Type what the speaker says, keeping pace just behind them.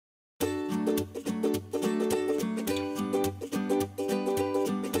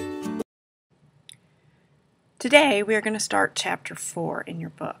Today we are going to start Chapter 4 in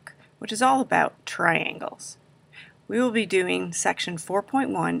your book, which is all about triangles. We will be doing Section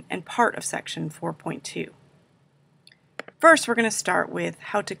 4.1 and part of Section 4.2. First, we're going to start with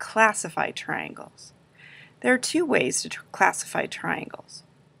how to classify triangles. There are two ways to classify triangles.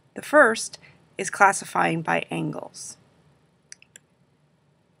 The first is classifying by angles.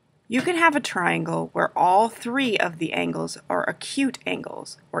 You can have a triangle where all three of the angles are acute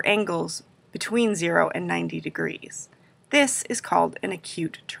angles, or angles between 0 and 90 degrees. This is called an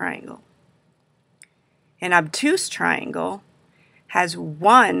acute triangle. An obtuse triangle has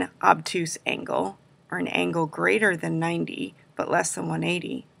one obtuse angle, or an angle greater than 90 but less than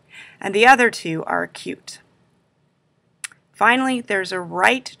 180, and the other two are acute. Finally, there's a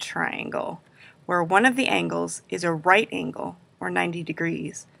right triangle, where one of the angles is a right angle, or 90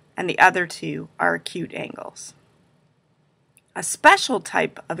 degrees, and the other two are acute angles. A special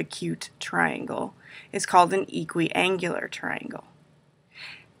type of acute triangle is called an equiangular triangle.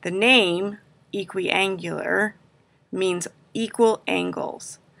 The name equiangular means equal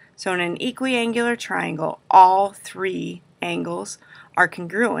angles. So in an equiangular triangle, all three angles are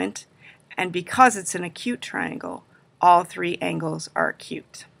congruent, and because it's an acute triangle, all three angles are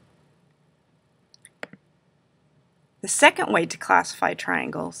acute. The second way to classify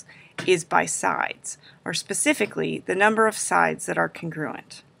triangles is by sides, or specifically the number of sides that are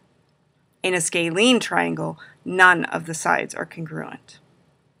congruent. In a scalene triangle, none of the sides are congruent.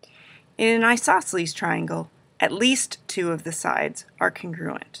 In an isosceles triangle, at least two of the sides are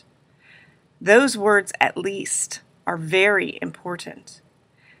congruent. Those words "at least" are very important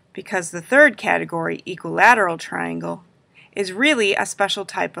because the third category, equilateral triangle, is really a special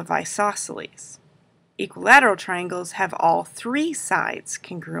type of isosceles. Equilateral triangles have all three sides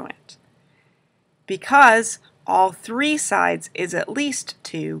congruent. Because all three sides is at least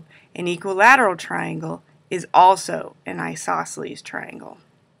 2, an equilateral triangle is also an isosceles triangle.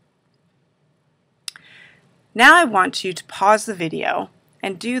 Now I want you to pause the video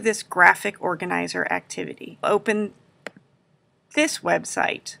and do this graphic organizer activity. Open this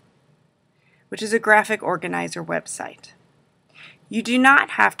website, which is a graphic organizer website. You do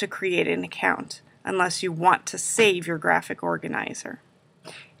not have to create an account unless you want to save your graphic organizer.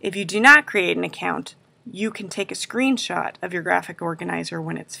 If you do not create an account, you can take a screenshot of your graphic organizer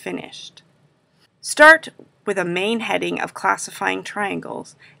when it's finished. Start with a main heading of classifying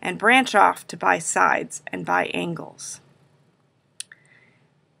triangles and branch off to by sides and by angles.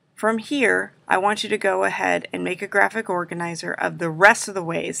 From here, I want you to go ahead and make a graphic organizer of the rest of the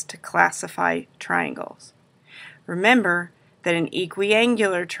ways to classify triangles. Remember that an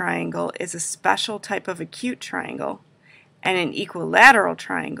equiangular triangle is a special type of acute triangle, and an equilateral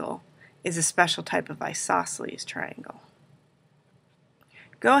triangle is a special type of isosceles triangle.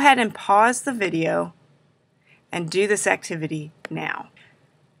 Go ahead and pause the video and do this activity now.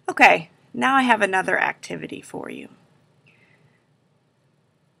 Okay, now I have another activity for you.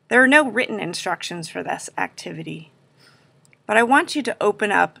 There are no written instructions for this activity, but I want you to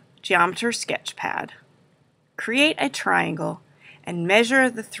open up Geometry Sketchpad, create a triangle, and measure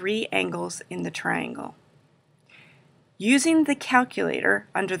the three angles in the triangle. Using the calculator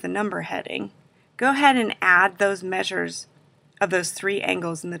under the number heading, go ahead and add those measures of those three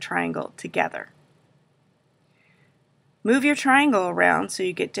angles in the triangle together. Move your triangle around so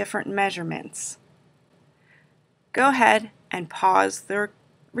you get different measurements. Go ahead and pause the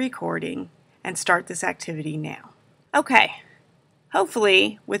recording and start this activity now. Okay.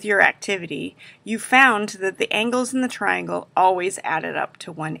 Hopefully, with your activity, you found that the angles in the triangle always added up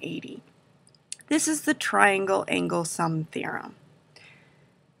to 180. This is the triangle angle sum theorem.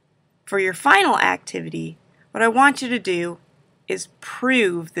 For your final activity, what I want you to do is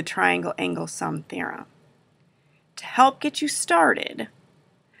prove the triangle angle sum theorem. To help get you started,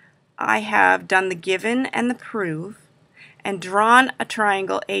 I have done the given and the proof and drawn a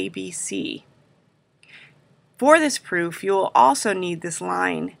triangle ABC. For this proof, you will also need this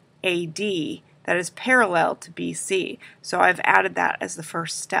line AD that is parallel to BC, so I've added that as the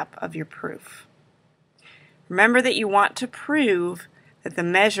first step of your proof. Remember that you want to prove that the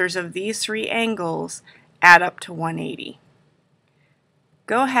measures of these three angles add up to 180.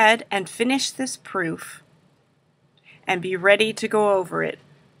 Go ahead and finish this proof and be ready to go over it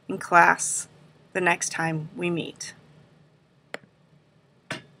in class the next time we meet.